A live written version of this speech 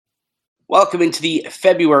Welcome into the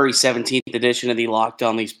February 17th edition of the Locked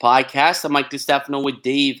On Leafs podcast. I'm Mike DiStefano with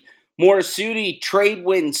Dave Morassutti. Trade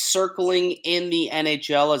wins circling in the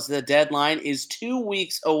NHL as the deadline is 2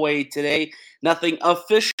 weeks away today. Nothing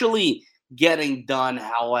officially getting done,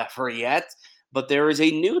 however, yet. But there is a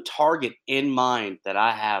new target in mind that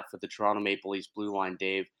I have for the Toronto Maple Leafs blue line,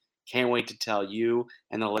 Dave. Can't wait to tell you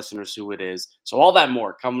and the listeners who it is. So all that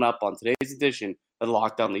more coming up on today's edition of the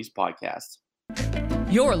Locked On Leafs podcast.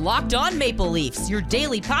 You're Locked On Maple Leafs, your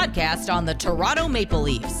daily podcast on the Toronto Maple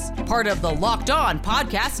Leafs. Part of the Locked On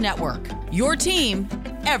Podcast Network, your team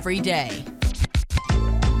every day.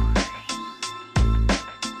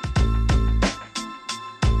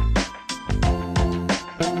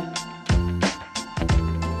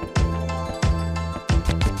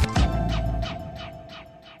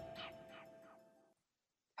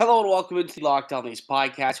 Hello and welcome into the Locked On Leafs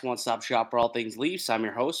podcast, one-stop shop for all things Leafs. I'm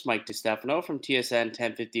your host, Mike DiStefano from TSN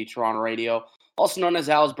 1050 Toronto Radio, also known as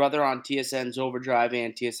Al's brother on TSN's Overdrive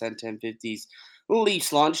and TSN 1050's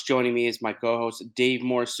Leafs Lunch. Joining me is my co-host, Dave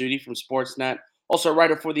Morassutti from Sportsnet, also a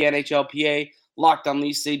writer for the NHLPA. Locked On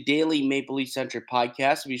Leafs, a daily Maple Leaf-centric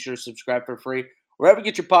podcast. Be sure to subscribe for free wherever you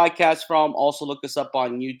get your podcasts from. Also look us up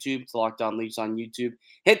on YouTube. It's Locked On Leafs on YouTube.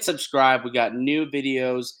 Hit subscribe. We got new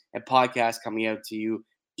videos and podcasts coming out to you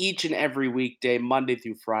each and every weekday, Monday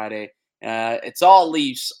through Friday. It's all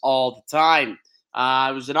Leafs all the time.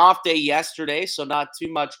 It was an off day yesterday, so not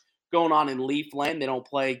too much going on in Leafland. They don't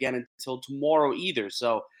play again until tomorrow either.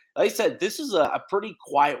 So, like I said, this is a pretty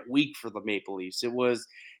quiet week for the Maple Leafs. It was,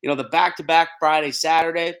 the back-to-back Friday,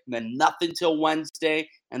 Saturday, and then nothing till Wednesday,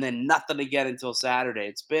 and then nothing again until Saturday.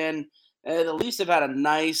 It's been, the Leafs have had a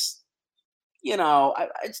nice,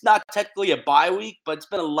 it's not technically a bye week, but it's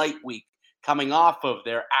been a light week coming off of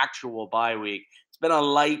their actual bye week. It's been a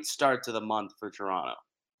light start to the month for Toronto.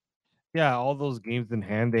 Yeah, all those games in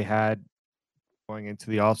hand they had going into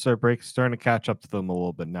the All-Star break starting to catch up to them a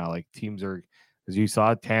little bit now. Like teams are, as you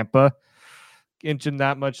saw, Tampa inching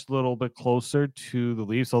that much little bit closer to the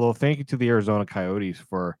Leafs. Although thank you to the Arizona Coyotes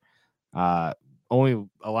for only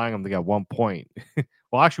allowing them to get 1 point.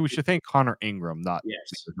 Well, actually, we should thank Connor Ingram, not the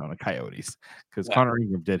Arizona Coyotes, because Connor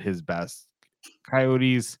Ingram did his best.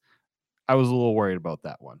 Coyotes, I was a little worried about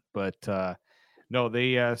that one, but no,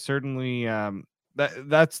 they certainly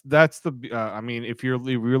that's the. I mean, if you're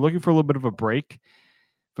looking for a little bit of a break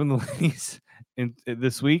from the Leafs in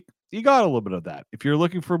this week, you got a little bit of that. If you're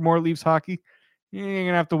looking for more Leafs hockey, you're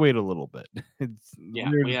gonna have to wait a little bit.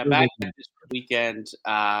 We have back this weekend,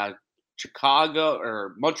 Chicago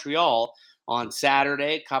or Montreal on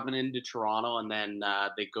Saturday, coming into Toronto, and then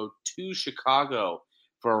they go to Chicago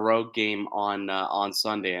for a road game on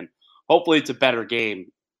Sunday, and hopefully it's a better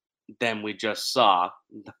game than we just saw.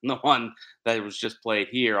 The one that was just played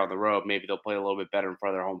here on the road, maybe they'll play a little bit better in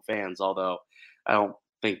front of their home fans, although I don't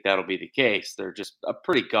think that'll be the case. They're just a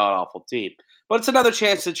pretty god-awful team. But it's another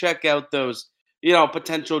chance to check out those,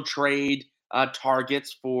 potential trade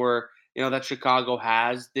targets for, that Chicago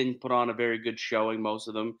has. Didn't put on a very good showing, most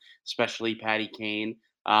of them, especially Patty Kane,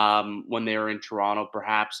 when they were in Toronto.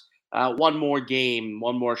 Perhaps one more game,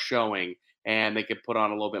 one more showing, and they could put on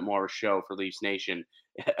a little bit more of a show for Leafs Nation,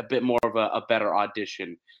 a bit more of a better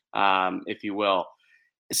audition, if you will.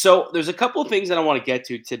 So there's a couple of things that I want to get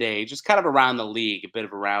to today, just kind of around the league, a bit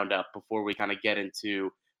of a roundup before we kind of get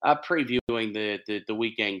into previewing the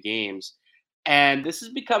weekend games. And this is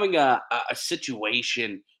becoming a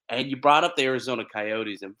situation, and you brought up the Arizona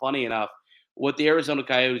Coyotes, and funny enough, what the Arizona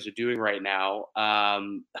Coyotes are doing right now,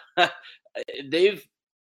 they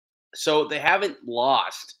haven't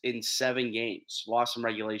lost in 7 games, lost in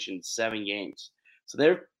regulation in 7 games. So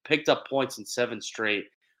they've picked up points in 7 straight.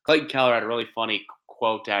 Clayton Keller had a really funny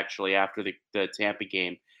quote, actually, after the Tampa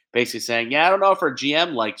game, basically saying, I don't know if our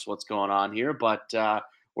GM likes what's going on here, but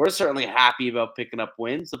we're certainly happy about picking up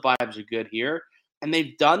wins. The vibes are good here. And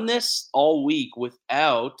they've done this all week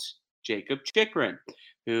without Jakob Chychrun,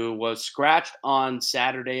 who was scratched on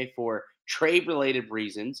Saturday for trade-related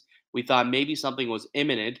reasons. We thought maybe something was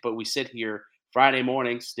imminent, but we sit here Friday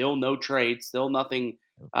morning, still no trade, still nothing,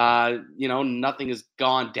 nothing has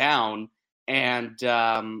gone down, and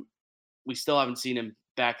we still haven't seen him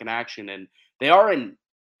back in action. And they are in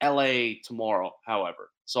LA tomorrow,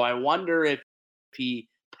 however. So I wonder if he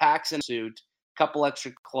packs in a suit, a couple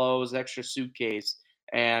extra clothes, extra suitcase,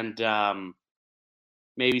 and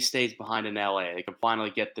maybe stays behind in LA. They can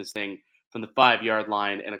finally get this thing from the 5-yard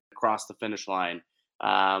line and across the finish line.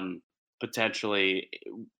 Potentially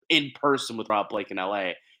in person with Rob Blake in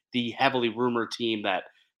LA, the heavily rumored team that,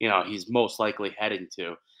 he's most likely heading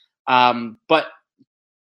to. But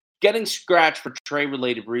getting scratched for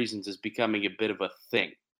trade-related reasons is becoming a bit of a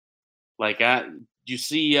thing. Like, you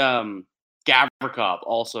see, Gavrikov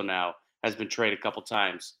also now has been traded a couple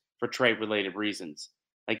times for trade-related reasons.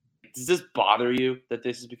 Like, does this bother you that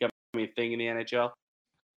this is becoming a thing in the NHL?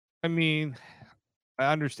 I mean,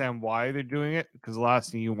 I understand why they're doing it because the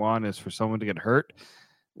last thing you want is for someone to get hurt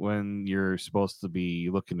when you're supposed to be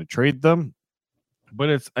looking to trade them.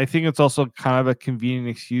 But I think it's also kind of a convenient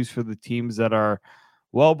excuse for the teams that are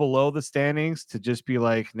well below the standings to just be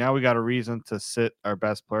like, now we got a reason to sit our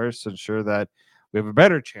best players to ensure that we have a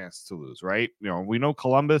better chance to lose, right? We know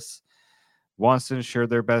Columbus wants to ensure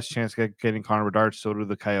their best chance of getting Connor Bedard, so do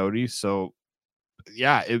the Coyotes. So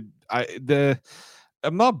yeah,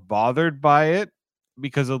 I'm not bothered by it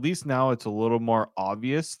because at least now it's a little more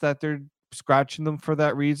obvious that they're scratching them for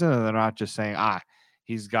that reason, and they're not just saying,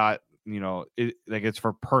 he's got like it's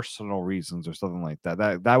for personal reasons or something like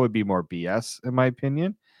that. That would be more BS in my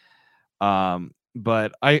opinion.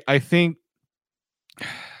 But I think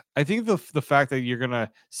the fact that you're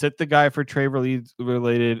gonna sit the guy for trade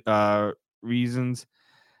related reasons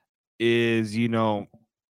is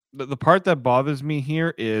the part that bothers me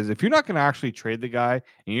here is if you're not going to actually trade the guy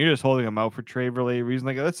and you're just holding him out for trade related reasons,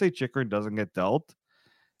 like let's say Chychrun doesn't get dealt,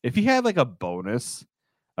 if he had like a bonus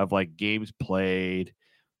of like games played,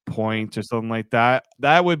 points or something like that,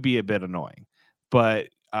 that would be a bit annoying. But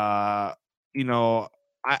I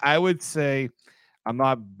would say I'm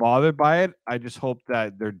not bothered by it. I just hope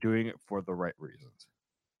that they're doing it for the right reasons.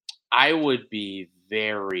 I would be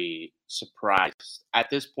very surprised at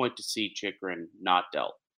this point to see Chychrun not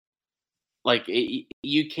dealt. Like,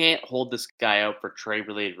 you can't hold this guy out for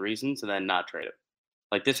trade-related reasons and then not trade him.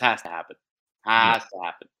 Like, this has to happen. Has to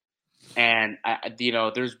happen. And,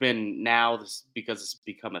 there's been now this because it's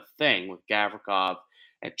become a thing with Gavrikov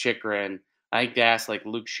and Chychrun. I think they asked, like,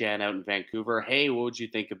 Luke Schenn out in Vancouver, hey, what would you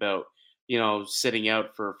think about, sitting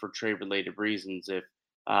out for trade-related reasons if,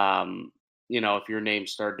 if your name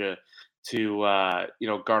started to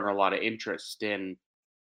garner a lot of interest? And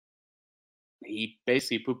he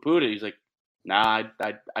basically poo-pooed it. He's like, nah,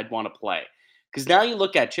 I'd want to play. Because now you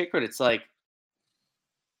look at Chychrun, it's like,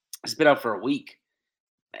 he's been out for a week.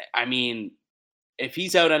 I mean, if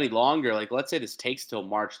he's out any longer, like let's say this takes till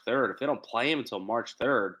March 3rd, if they don't play him until March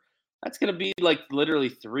 3rd, that's going to be like literally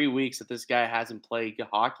 3 weeks that this guy hasn't played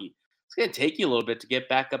hockey. It's going to take you a little bit to get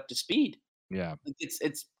back up to speed. Yeah.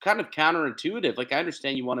 It's kind of counterintuitive. Like I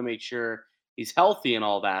understand you want to make sure he's healthy and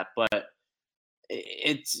all that, but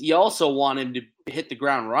you also want him to hit the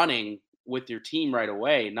ground running with your team right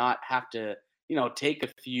away, not have to, take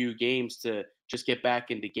a few games to just get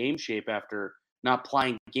back into game shape after not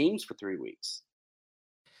playing games for 3 weeks.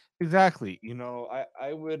 Exactly.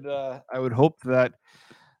 I would hope that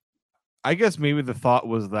I guess maybe the thought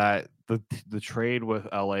was that the trade with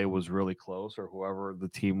LA was really close or whoever the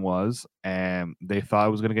team was, and they thought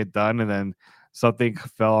it was going to get done, and then something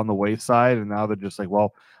fell on the wayside, and now they're just like,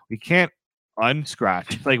 well, we can't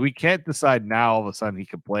unscratch. Like we can't decide now all of a sudden he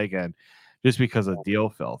can play again just because a deal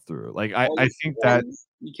fell through. Like I think that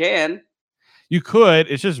you can. You could.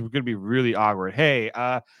 It's just going to be really awkward. Hey,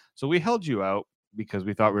 so we held you out because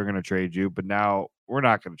we thought we were going to trade you, but now we're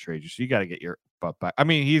not going to trade you. So you got to get your butt back. I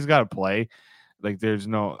mean, he's got to play. Like, there's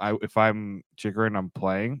no. If I'm Chychrun, I'm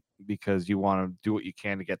playing because you want to do what you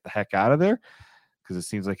can to get the heck out of there because it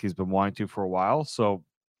seems like he's been wanting to for a while. So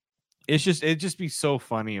it'd just be so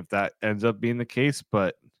funny if that ends up being the case.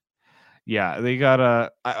 But yeah, they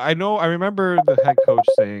gotta. I know. I remember the head coach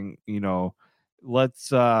saying,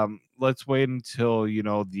 let's wait until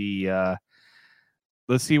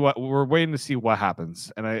let's see what we're waiting to see what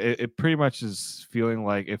happens. And it pretty much is feeling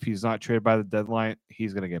like if he's not traded by the deadline,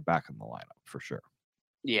 he's gonna get back in the lineup for sure.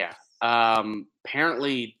 Yeah.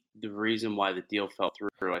 Apparently the reason why the deal fell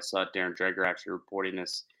through, I saw Darren Dreger actually reporting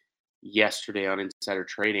this yesterday on Insider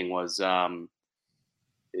Trading, was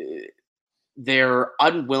they're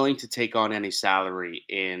unwilling to take on any salary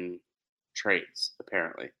in trades,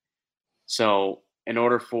 apparently. So in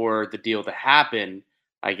order for the deal to happen,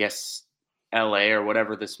 I guess LA or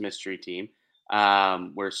whatever this mystery team,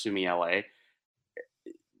 we're assuming LA,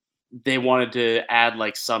 they wanted to add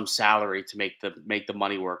like some salary to make the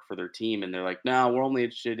money work for their team, and they're like, no, we're only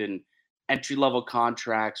interested in entry level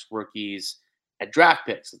contracts, rookies, and draft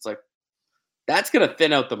picks. It's like that's gonna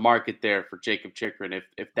thin out the market there for Jakob Chychrun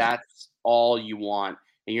if that's all you want,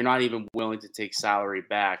 and you're not even willing to take salary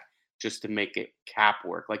back just to make it cap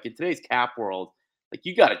work. Like in today's cap world, like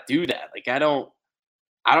you got to do that. Like I don't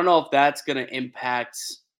know if that's going to impact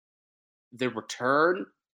the return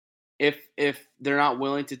if they're not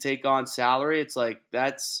willing to take on salary. It's like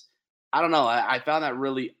I don't know. I found that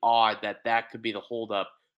really odd that could be the holdup.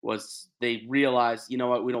 Was they realized, you know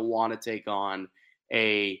what, we don't want to take on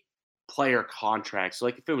a player contracts.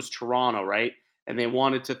 Like if it was Toronto, right, and they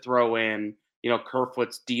wanted to throw in,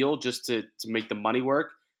 Kerfoot's deal just to make the money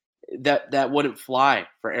work, that wouldn't fly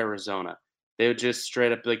for Arizona. They would just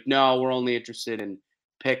straight up be like, no, we're only interested in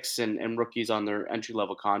picks and rookies on their entry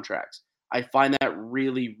level contracts. I find that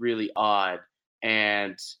really, really odd.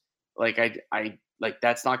 And like I like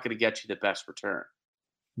that's not going to get you the best return.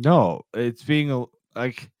 No, it's being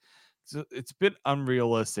it's been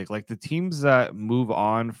unrealistic. Like the teams that move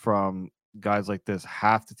on from guys like this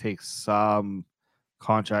have to take some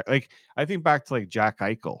contract. Like I think back to like Jack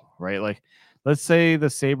Eichel, right? Like let's say the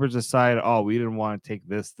Sabres decide, oh, we didn't want to take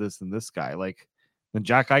this, and this guy. Like then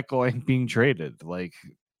Jack Eichel ain't being traded. Like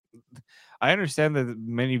I understand that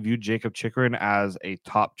many view Jacob Chychrun as a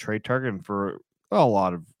top trade target and for a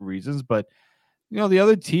lot of reasons, but the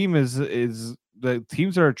other team is the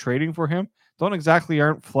teams that are trading for him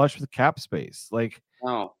aren't flush with cap space. Like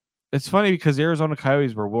Oh, it's funny because Arizona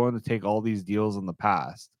Coyotes were willing to take all these deals in the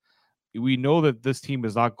past. We know that this team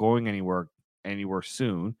is not going anywhere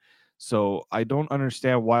soon. So I don't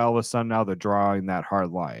understand why all of a sudden now they're drawing that hard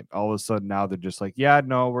line. All of a sudden now they're just like, yeah,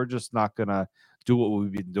 no, we're just not gonna do what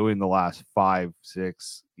we've been doing the last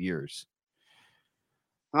 5-6 years.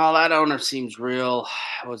 well, that owner seems real.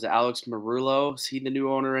 Was it Alex Marullo? Is he the new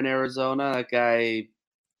owner in Arizona? That guy,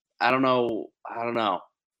 I don't know. I don't know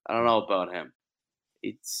about him.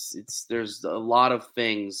 It's there's a lot of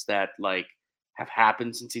things that like have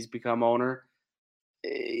happened since he's become owner.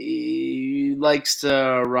 He likes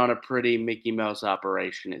to run a pretty Mickey Mouse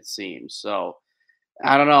operation, it seems. So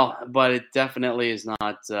I don't know, but it definitely is not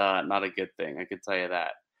a good thing. I can tell you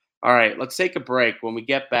that. All right, let's take a break. When we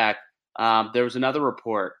get back, there was another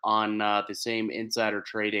report on the same insider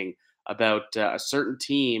trading about a certain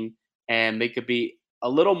team, and they could be a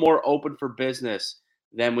little more open for business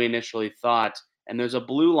than we initially thought. And there's a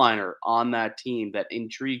blue liner on that team that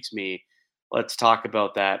intrigues me. Let's talk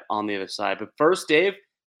about that on the other side. But first, Dave,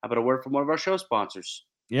 how about a word from one of our show sponsors?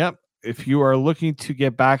 Yep. If you are looking to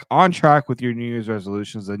get back on track with your New Year's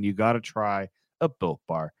resolutions, then you got to try a Built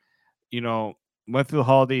Bar. Went through the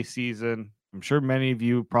holiday season. I'm sure many of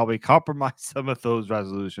you probably compromised some of those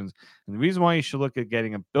resolutions. And the reason why you should look at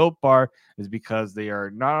getting a Built Bar is because they are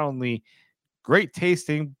not only great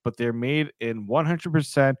tasting, but they're made in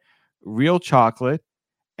 100% real chocolate.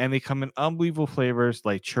 And they come in unbelievable flavors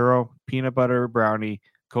like churro, peanut butter brownie,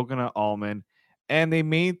 coconut almond, and they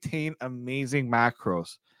maintain amazing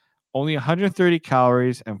macros. Only 130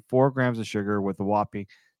 calories and 4 grams of sugar with a whopping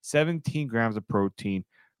 17 grams of protein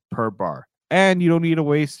per bar. And you don't need to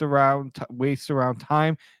waste around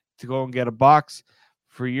time to go and get a box.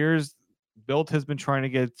 For years, Built has been trying to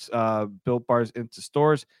get Built Bars into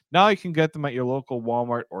stores. Now you can get them at your local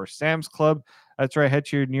Walmart or Sam's Club. That's right. Head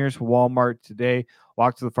to your nearest Walmart today.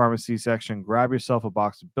 Walk to the pharmacy section. Grab yourself a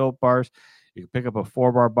box of Built Bars. You can pick up a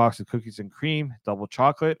 4-bar box of cookies and cream, double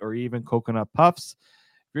chocolate, or even coconut puffs.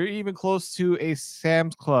 If you're even close to a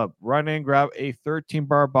Sam's Club, run in, grab a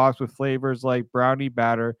 13-bar box with flavors like brownie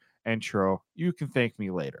batter and churro. You can thank me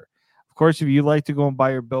later. Of course, if you like to go and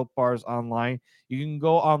buy your Built Bars online, you can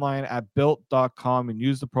go online at built.com and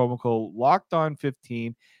use the promo code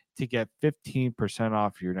LOCKEDON15 to get 15%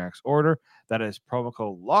 off your next order. That is promo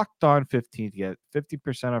code LOCKEDON15 to get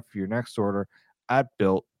 50% off your next order at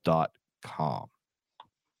built.com.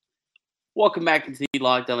 Welcome back into the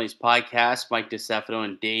Locked On Leafs podcast. Mike DeStefano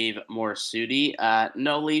and Dave Morisuti.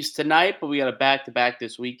 No Leafs tonight, but we got a back-to-back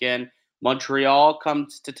this weekend. Montreal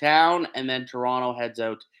comes to town, and then Toronto heads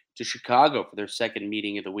out to Chicago for their second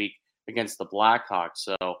meeting of the week against the Blackhawks.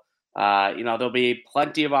 So, there'll be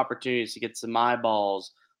plenty of opportunities to get some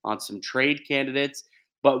eyeballs on some trade candidates.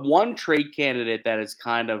 But one trade candidate that is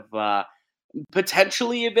kind of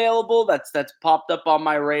potentially available that's popped up on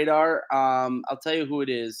my radar, I'll tell you who it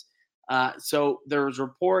is. So there was a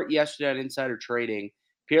report yesterday on Insider Trading,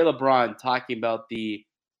 Pierre LeBrun talking about the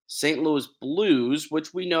St. Louis Blues,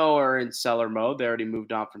 which we know are in seller mode. They already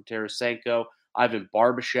moved on from Tarasenko. Ivan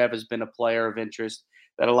Barbashev has been a player of interest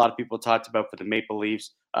that a lot of people talked about for the Maple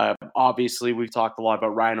Leafs. Obviously, we've talked a lot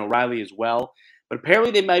about Ryan O'Reilly as well. But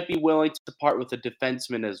apparently they might be willing to part with a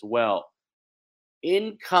defenseman as well.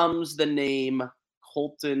 In comes the name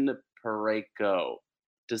Colton Parayko.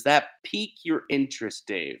 Does that pique your interest,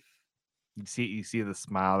 Dave? You see the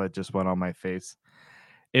smile that just went on my face.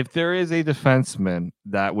 If there is a defenseman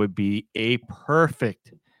that would be a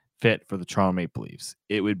perfect fit for the Toronto Maple Leafs,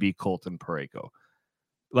 it would be Colton Parayko.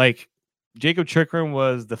 Like Jacob Chychrun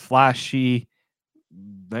was the flashy,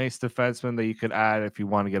 nice defenseman that you could add if you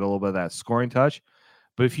want to get a little bit of that scoring touch.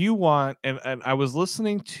 But if you want, and I was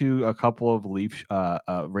listening to a couple of Leaf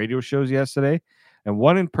radio shows yesterday, And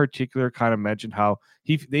one in particular kind of mentioned how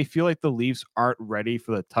they feel like the Leafs aren't ready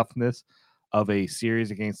for the toughness of a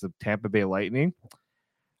series against the Tampa Bay Lightning.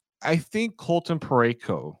 I think Colton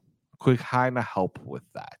Parayko could kind of help with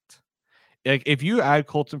that. Like if you add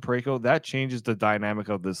Colton Parayko, that changes the dynamic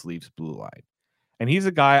of this Leafs blue line. And he's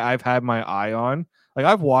a guy I've had my eye on. Like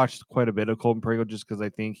I've watched quite a bit of Colton Parayko just because I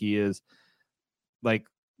think he is like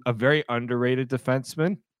a very underrated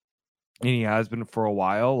defenseman, and he has been for a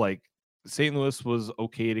while. Like St. Louis was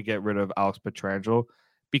okay to get rid of Alex Pietrangelo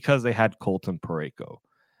because they had Colton Parayko.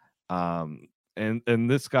 And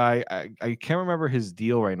this guy, I can't remember his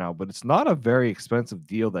deal right now, but it's not a very expensive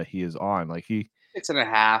deal that he is on. Like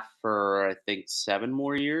 6.5 for I think 7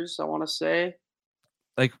 more years, I want to say.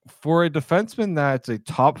 Like for a defenseman that's a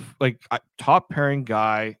top pairing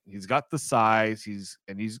guy, he's got the size,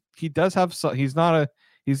 he does have some, he's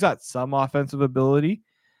got some offensive ability.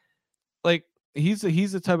 Like he's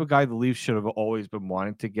the type of guy the Leafs should have always been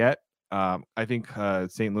wanting to get. I think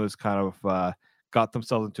St. Louis kind of got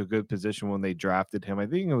themselves into a good position when they drafted him. I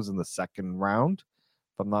think it was in the second round,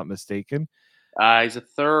 if I'm not mistaken. He's a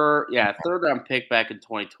third round pick back in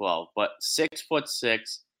 2012, but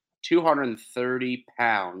 6'6", 230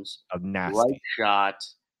 pounds, of nasty right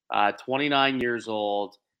shot, 29 years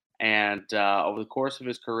old, and over the course of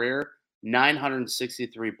his career,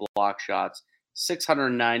 963 block shots,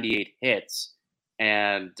 698 hits,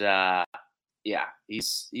 and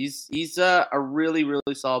he's a really,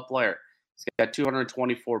 really solid player. He's got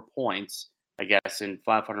 224 points, I guess, in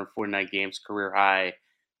 549 games, career high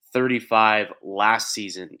 35 last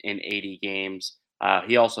season in 80 games.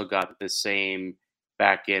 He also got the same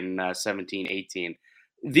back in 17-18.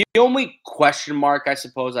 The only question mark I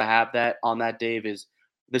suppose I have on that, Dave, is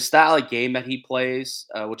the style of game that he plays,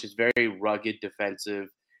 which is very rugged, defensive,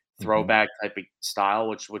 throwback type of style,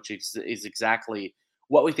 which is exactly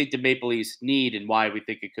what we think the Maple Leafs need and why we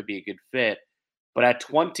think it could be a good fit. But at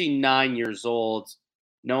 29 years old,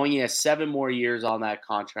 knowing he has 7 more years on that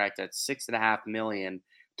contract at $6.5 million,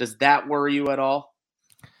 does that worry you at all?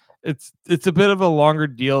 It's a bit of a longer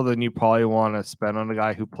deal than you probably want to spend on a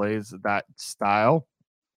guy who plays that style.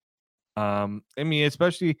 I mean,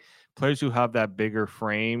 especially players who have that bigger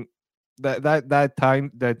frame, that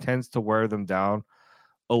time that tends to wear them down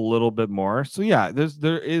a little bit more. So yeah,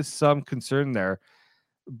 there is some concern there,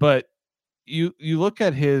 but you look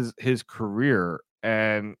at his career,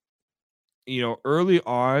 and early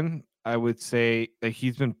on, I would say that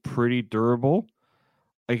he's been pretty durable.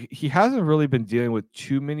 Like he hasn't really been dealing with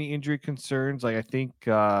too many injury concerns. Like I think,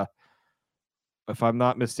 if I'm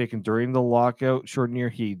not mistaken, during the lockout short year,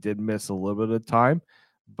 he did miss a little bit of time,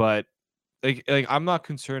 but like I'm not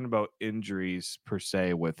concerned about injuries per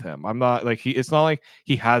se with him. I'm not like it's not like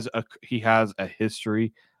he has a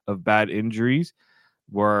history of bad injuries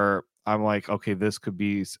where I'm like, okay, this could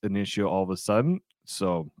be an issue all of a sudden.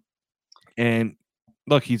 So, and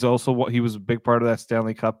look, he was a big part of that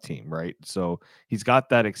Stanley Cup team, right? So he's got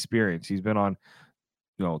that experience. He's been on,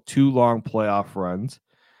 2 long playoff runs.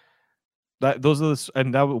 That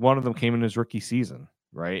one of them came in his rookie season,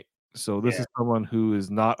 right? So this is someone who is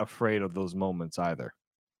not afraid of those moments either.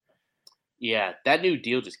 Yeah, that new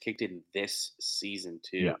deal just kicked in this season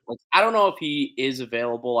too. Yeah. Like, I don't know if he is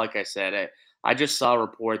available. Like I said, I just saw a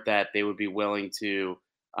report that they would be willing to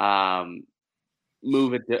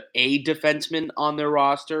move it to a defenseman on their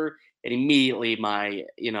roster, and immediately my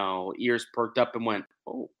ears perked up and went,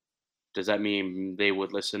 "Oh, does that mean they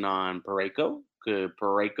would listen on Parayko? Could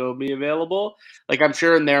Parayko be available?" Like I'm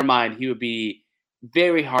sure in their mind he would be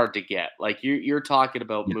very hard to get. Like you're talking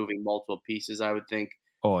about moving multiple pieces, I would think.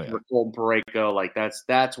 Oh yeah, for Colton Parayko, like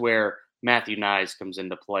that's where Matthew Knies comes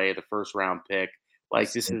into play, the first round pick.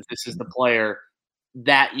 Like this is the player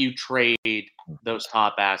that you trade those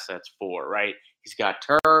top assets for, right? He's got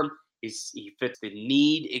term. He fits the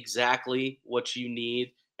need exactly what you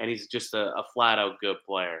need, and he's just a flat out good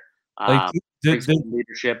player.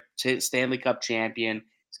 Leadership, Stanley Cup champion.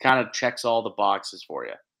 He's kind of checks all the boxes for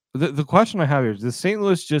you. The question I have here is: does St.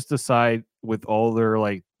 Louis just decide with all their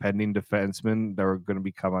like pending defensemen that are going to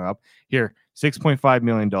be coming up here, $6.5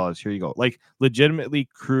 million? Here you go. Like legitimately,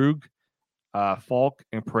 Krug, Falk,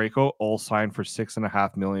 and Parayko all signed for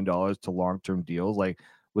 $6.5 million to long-term deals. Like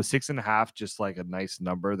was 6.5 just like a nice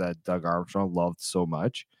number that Doug Armstrong loved so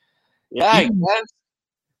much? Yeah, I guess.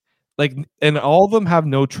 Like, and all of them have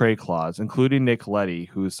no trade clause, including Nick Leddy,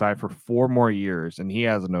 who signed for 4 more years, and he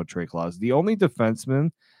has a no trade clause. The only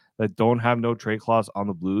defensemen that don't have no trade clause on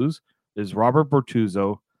the Blues is Robert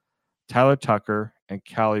Bortuzzo, Tyler Tucker, and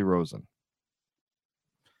Callie Rosen.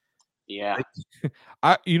 Yeah.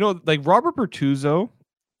 Like Robert Bortuzzo,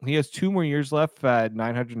 he has 2 more years left at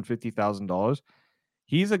 $950,000.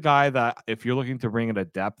 he's a guy that if you're looking to bring in a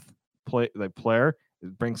depth player,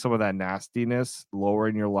 bring some of that nastiness lower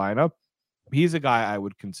in your lineup, he's a guy I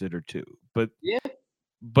would consider too. But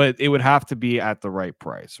it would have to be at the right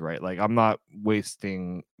price, right? Like I'm not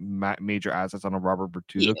wasting major assets on a Robert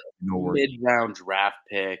Bortuzzo. Mid-round draft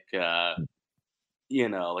pick,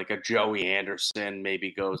 like a Joey Anderson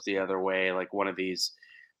maybe goes the other way, like one of these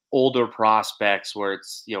older prospects where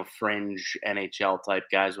it's fringe NHL type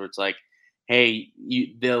guys where it's like, hey,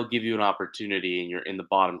 they'll give you an opportunity and you're in the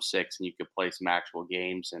bottom 6 and you could play some actual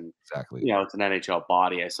games and exactly. It's an NHL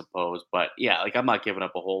body, I suppose. But yeah, like I'm not giving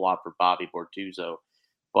up a whole lot for Bobby Bortuzzo.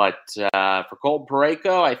 But for Colton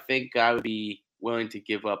Parayko, I think I would be willing to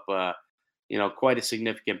give up quite a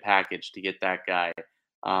significant package to get that guy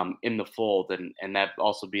in the fold, and that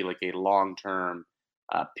also be like a long-term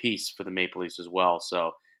piece for the Maple Leafs as well.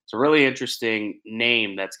 So it's a really interesting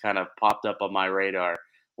name that's kind of popped up on my radar.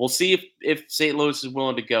 We'll see if St. Louis is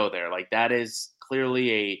willing to go there. Like that is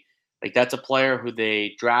clearly that's a player who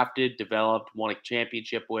they drafted, developed, won a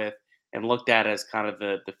championship with, and looked at as kind of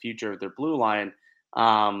the future of their blue line.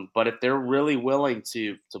 But if they're really willing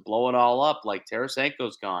to blow it all up, like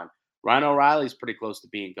Tarasenko's gone, Ryan O'Reilly's pretty close to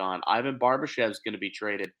being gone, Ivan Barbashev's going to be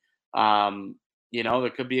traded. There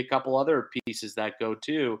could be a couple other pieces that go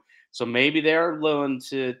too. So maybe they're willing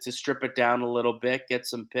to strip it down a little bit, get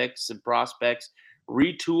some picks and prospects,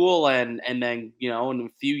 retool, and then in a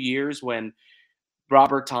few years when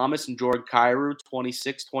Robert Thomas and Jordan Kyrou,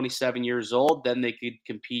 26, 27 years old, then they could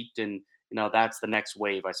compete, and that's the next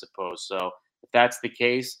wave, I suppose. So if that's the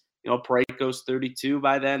case, Parayko's 32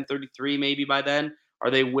 by then, 33 maybe by then. Are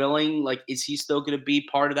they willing? Like, is he still going to be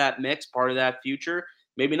part of that mix, part of that future?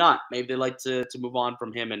 Maybe not. Maybe they like to move on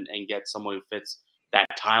from him and get someone who fits that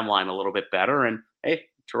timeline a little bit better. And hey,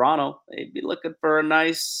 Toronto, they'd be looking for a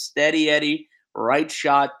nice, steady Eddie, right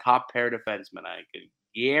shot, top pair defenseman. I could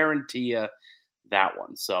guarantee you that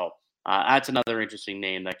one. So that's another interesting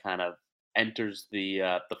name that kind of enters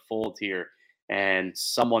the fold here, and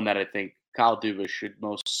someone that I think Kyle Dubas should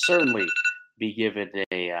most certainly be given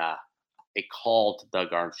a call to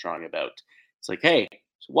Doug Armstrong about. It's like, hey,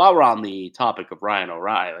 so while we're on the topic of Ryan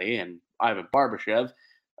O'Reilly and Ivan Barbashev,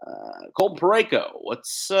 Colton Parayko, what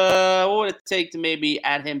would it take to maybe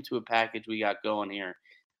add him to a package we got going here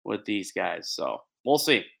with these guys? So we'll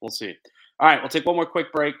see. All right, we'll take one more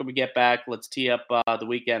quick break. When we get back, let's tee up the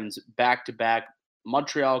weekends back-to-back.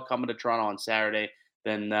 Montreal coming to Toronto on Saturday.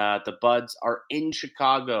 Then the Buds are in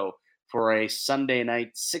Chicago for a Sunday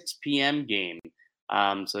night 6 p.m. game.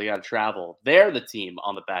 So they got to travel. They're the team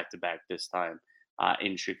on the back-to-back this time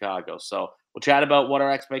in Chicago. So we'll chat about what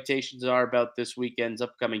our expectations are about this weekend's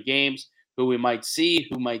upcoming games, who we might see,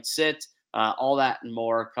 who might sit, all that and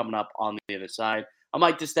more coming up on the other side. I'm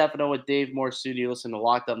Mike DiStefano with Dave Morassutti. You listen to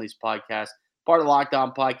Locked On Leafs podcast, part of the Locked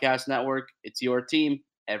On Podcast Network. It's your team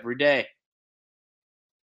every day.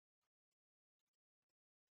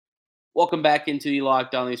 Welcome back into the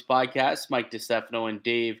Locked On Leafs podcast. Mike DiStefano and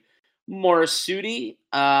Dave Morassutti.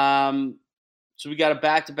 So we got a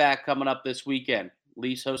back-to-back coming up this weekend.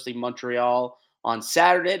 Leafs hosting Montreal on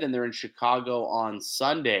Saturday, then they're in Chicago on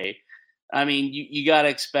Sunday. I mean, you got to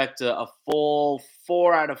expect a full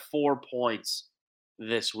 4 out of 4 points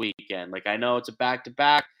this weekend. Like, I know it's a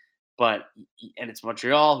back-to-back, and it's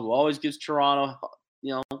Montreal, who always gives Toronto,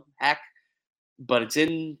 heck, but it's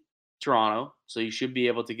in Toronto, so you should be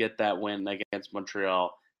able to get that win against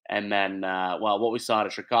Montreal. And then, what we saw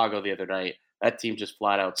at Chicago the other night, that team just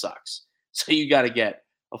flat out sucks. So you got to get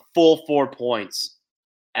a full 4 points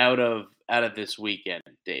out of this weekend,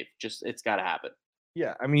 Dave. Just it's got to happen.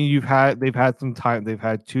 Yeah, I mean, they've had some time. They've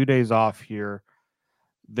had 2 days off here.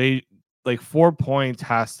 4 points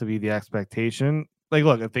has to be the expectation. Like,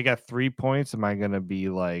 look, if they get 3 points, am I going to be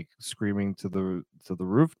like screaming to the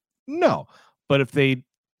roof? No. But if they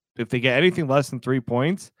get anything less than 3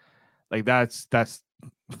 points, like that's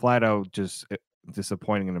flat out just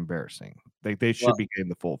disappointing and embarrassing. Like they should be getting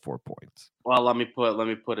the full 4 points. Well, let me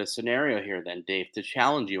put a scenario here then, Dave, to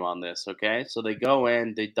challenge you on this. Okay, so they go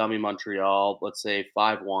in, they dummy Montreal, let's say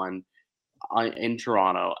 5-1 in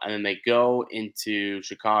Toronto, and then they go into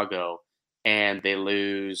Chicago and they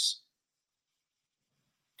lose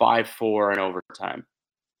 5-4 in overtime.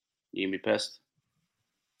 You gonna be pissed?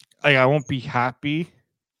 I won't be happy,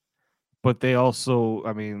 but they also,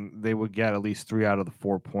 I mean, they would get at least 3 out of the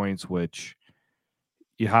 4 points, which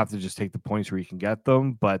you have to just take the points where you can get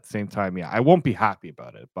them. But at the same time, yeah, I won't be happy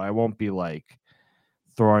about it, but I won't be like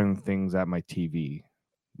throwing things at my TV,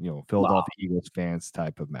 Philadelphia Eagles fans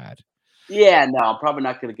type of mad. Yeah, no, I'm probably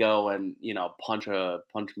not going to go and, punch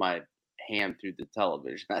my hand through the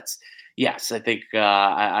television. Yes, I think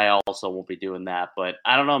I also won't be doing that. But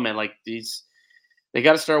I don't know, man. Like they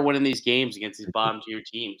got to start winning these games against these bottom tier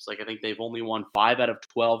teams. Like I think they've only won 5 out of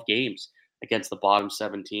 12 games against the bottom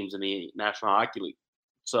 7 teams in the National Hockey League.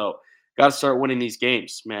 So got to start winning these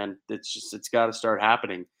games, man. It's got to start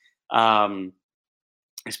happening.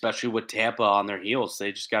 Especially with Tampa on their heels,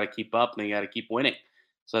 they just got to keep up and they got to keep winning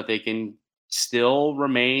so that they can still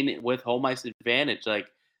remain with home ice advantage. Like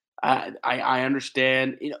I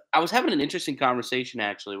understand. I was having an interesting conversation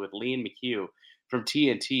actually with Liam McHugh from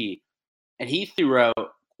TNT, and he threw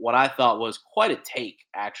out what I thought was quite a take.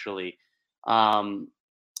 Actually,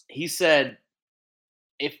 he said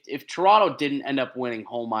if Toronto didn't end up winning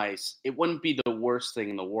home ice, it wouldn't be the worst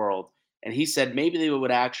thing in the world. And he said maybe they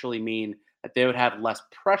would actually mean that they would have less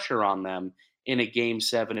pressure on them in a game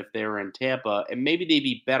 7 if they were in Tampa, and maybe they'd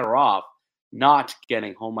be better off not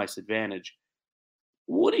getting home ice advantage.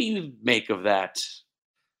 What do you make of that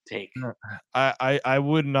take? I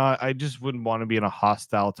would not. I just wouldn't want to be in a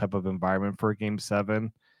hostile type of environment for a game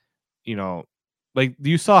 7. Like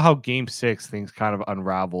you saw how game 6 things kind of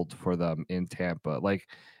unraveled for them in Tampa. Like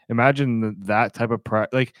imagine that type of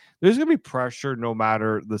like there's gonna be pressure no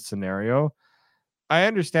matter the scenario. I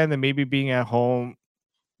understand that maybe being at home,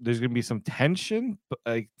 there's gonna be some tension, but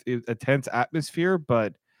like a tense atmosphere.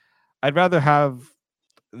 But I'd rather have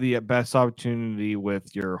the best opportunity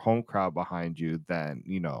with your home crowd behind you than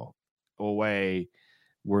away.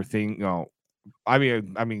 I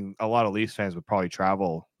mean, a lot of Leafs fans would probably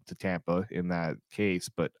travel to Tampa in that case,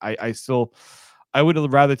 but I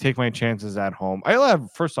would rather take my chances at home.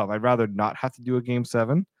 First off, I'd rather not have to do a game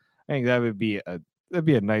 7. I think that'd be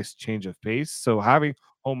a nice change of pace. So having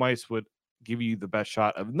home ice would give you the best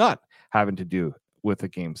shot of not having to do with a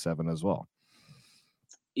game 7 as well.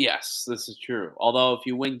 Yes, this is true. Although if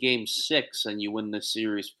you win game 6 and you win the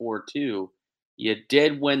series 4-2, you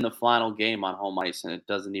did win the final game on home ice, and it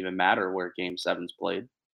doesn't even matter where game 7's played.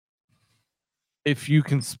 If you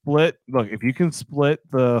can split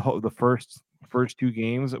the first 2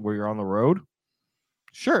 games where you're on the road,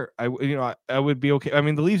 sure, I would be okay. I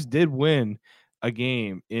mean, the Leafs did win a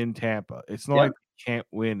game in Tampa. It's not like you can't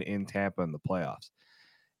win in Tampa in the playoffs.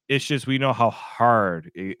 It's just we know how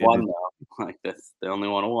hard it is. Like this, they only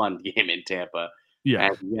won 1 game in Tampa. Yeah,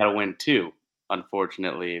 and you got to win 2.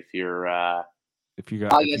 Unfortunately, if I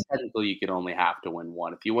guess technically you could only have to win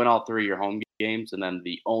 1. If you win all 3 of your home games, and then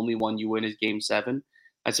the only one you win is game 7,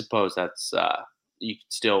 I suppose that's you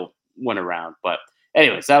could still win around. But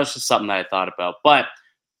anyways, that was just something that I thought about. But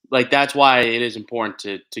like that's why it is important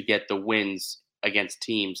to get the wins against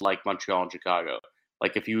teams like Montreal and Chicago.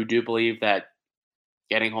 Like if you do believe that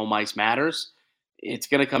getting home ice matters, it's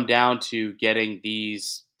going to come down to getting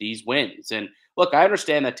these wins. And look, I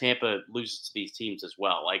understand that Tampa loses to these teams as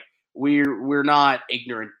well. Like we're not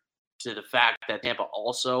ignorant to the fact that Tampa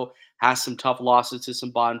also has some tough losses to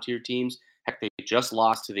some bottom tier teams. Heck, they just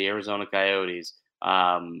lost to the Arizona Coyotes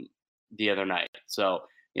the other night. So,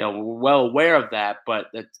 we're well aware of that, but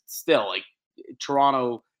that's still like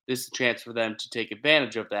Toronto, this is a chance for them to take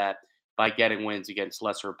advantage of that by getting wins against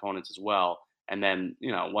lesser opponents as well. And then,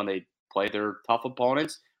 when they play their tough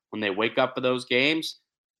opponents, when they wake up for those games,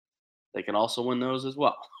 they can also win those as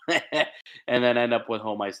well. And then end up with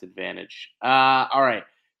home ice advantage. All right.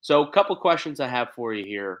 So a couple questions I have for you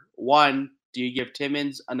here. One, do you give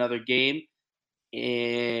Timmins another game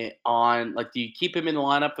do you keep him in the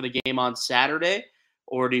lineup for the game on Saturday,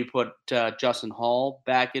 or do you put Justin Holl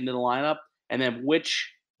back into the lineup? And then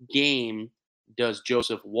which game does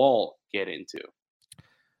Joseph Woll get into?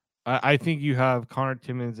 I think you have Connor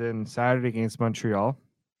Timmins in Saturday against Montreal.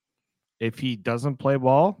 If he doesn't play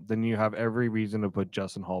ball, then you have every reason to put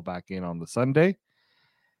Justin Holl back in on the Sunday.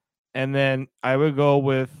 And then I would go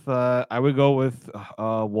with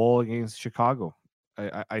Woll against Chicago.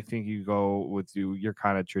 I think you go with your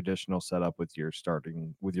kind of traditional setup with your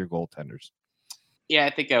goaltenders. Yeah, I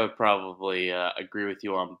think I would probably agree with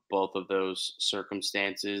you on both of those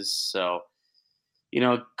circumstances. So,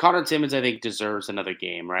 Connor Timmins, I think, deserves another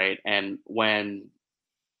game, right? And when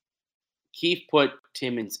Keefe put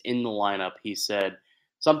Timmins in the lineup, he said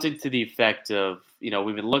something to the effect of,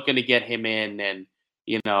 we've been looking to get him in, and,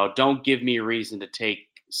 don't give me a reason to take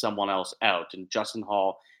someone else out. And Justin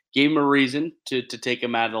Holl gave him a reason to take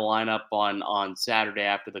him out of the lineup on Saturday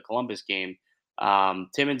after the Columbus game.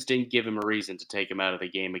 Timmins didn't give him a reason to take him out of the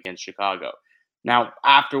game against Chicago. Now,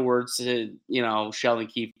 afterwards, Sheldon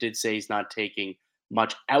Keefe did say he's not taking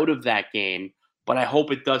much out of that game, but I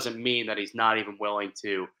hope it doesn't mean that he's not even willing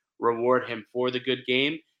to reward him for the good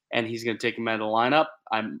game, and he's going to take him out of the lineup.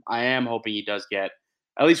 I am hoping he does get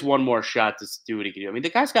at least one more shot to do what he can do. I mean, the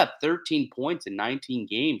guy's got 13 points in 19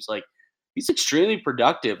 games. Like, he's extremely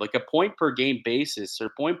productive, like a point per game basis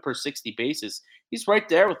or point per 60 basis. He's right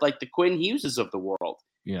there with like the Quinn Hugheses of the world.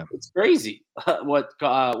 Yeah, it's crazy what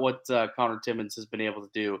Connor Timmins has been able to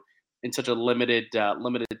do in such a limited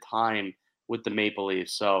time with the Maple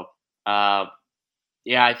Leafs. So, yeah,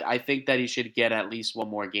 I think that he should get at least one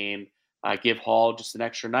more game. Give Hall just an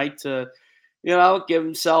extra night to, give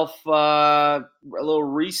himself a little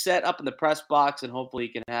reset up in the press box, and hopefully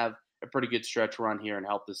he can have a pretty good stretch run here and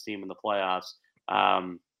help this team in the playoffs.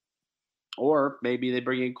 Or maybe they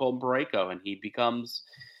bring in Colton Parayko and he becomes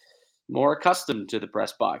more accustomed to the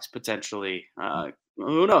press box potentially.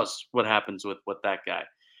 Who knows what happens with that guy?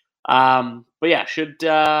 But yeah, should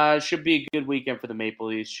be a good weekend for the Maple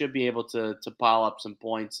Leafs. Should be able to pile up some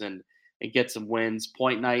points and get some wins.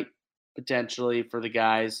 Point night potentially for the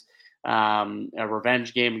guys. A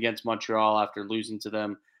revenge game against Montreal after losing to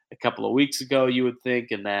them a couple of weeks ago, you would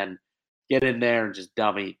think, and then get in there and just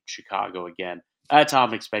dummy Chicago again. That's how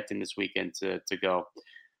I'm expecting this weekend to go.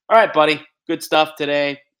 All right, buddy. Good stuff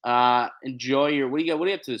today. Enjoy your. What do you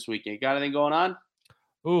up to this weekend? Got anything going on?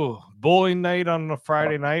 Ooh, bowling night on a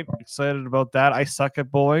Friday night. Excited about that. I suck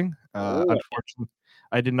at bowling. Unfortunately,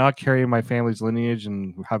 I did not carry my family's lineage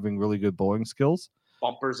and having really good bowling skills.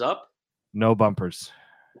 Bumpers up? No bumpers.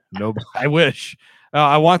 No, I wish.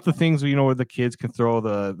 I want the things where the kids can throw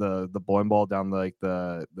the bowling ball down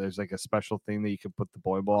there's like a special thing that you can put the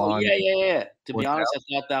bowling ball on. Yeah. To be honest, I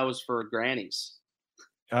thought that was for grannies.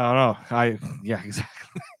 I don't know. Yeah,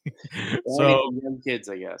 exactly. So young kids,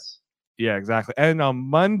 I guess. Yeah, exactly. And on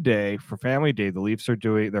Monday for Family Day, the Leafs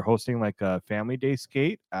they're hosting like a Family Day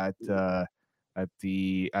skate at their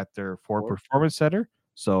Ford Performance Center.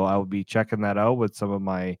 So I will be checking that out with some of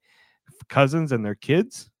my cousins and their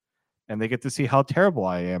kids, and they get to see how terrible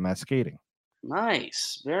I am at skating.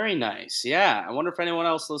 Nice, very nice. Yeah, I wonder if anyone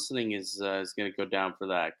else listening is going to go down for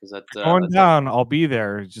that, because that's going down. I'll be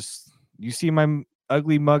there. Just you see my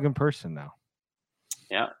ugly mug in person now.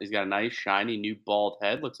 Yeah, he's got a nice, shiny, new bald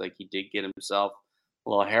head. Looks like he did get himself a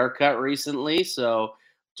little haircut recently. So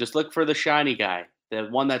just look for the shiny guy, the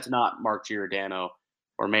one that's not Mark Giordano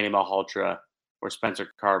or Manny Malhotra or Spencer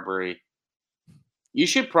Carberry. You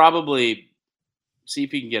should probably see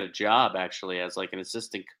if you can get a job, actually, as like an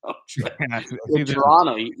assistant coach in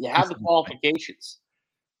Toronto. You have the qualifications.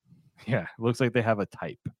 Yeah, it looks like they have a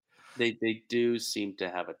type. They do seem to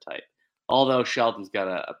have a type. Although Sheldon's got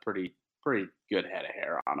a pretty good head of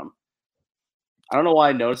hair on him. I don't know why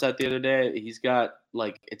I noticed that the other day. He's got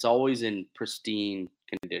it's always in pristine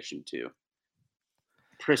condition too.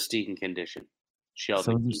 Pristine condition.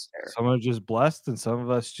 Sheldon. Some are just blessed, and some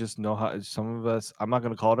of us just know how. Some of us, I'm not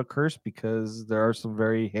going to call it a curse because there are some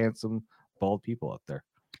very handsome bald people out there.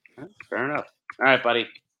 Fair enough. All right, buddy.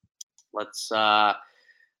 Let's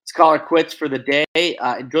call it quits for the day.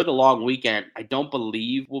 Enjoy the long weekend. I don't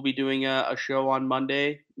believe we'll be doing a show on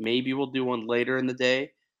Monday. Maybe we'll do one later in the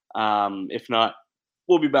day. If not,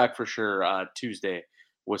 we'll be back for sure Tuesday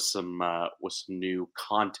with some new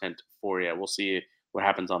content for you. We'll see what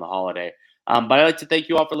happens on the holiday. But I'd like to thank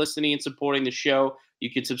you all for listening and supporting the show.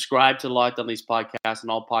 You can subscribe to the Locked On Leafs podcast on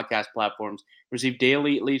all podcast platforms. Receive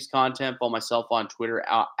daily Leafs content. Follow myself on Twitter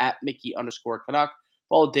at Mickey_Canuck.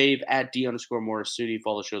 Follow Dave at D_Morisuti.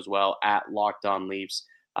 Follow the show as well at Locked On Leafs.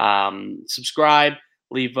 Subscribe,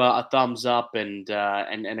 leave a thumbs up and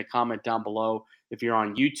a comment down below. If you're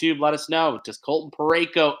on YouTube, let us know. Does Colton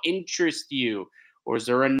Parayko interest you? Or is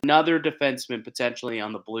there another defenseman potentially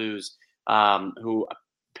on the Blues who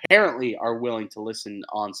apparently are willing to listen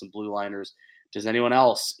on some blue liners? Does anyone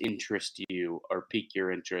else interest you or pique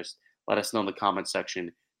your interest? Let us know in the comment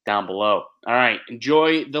section down below. All right.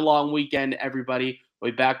 Enjoy the long weekend, everybody.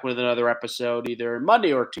 We'll be back with another episode either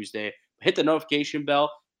Monday or Tuesday. Hit the notification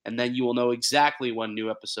bell, and then you will know exactly when new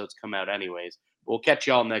episodes come out anyways. We'll catch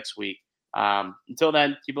you all next week. Until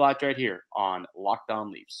then, keep it locked right here on Locked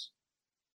On Leafs.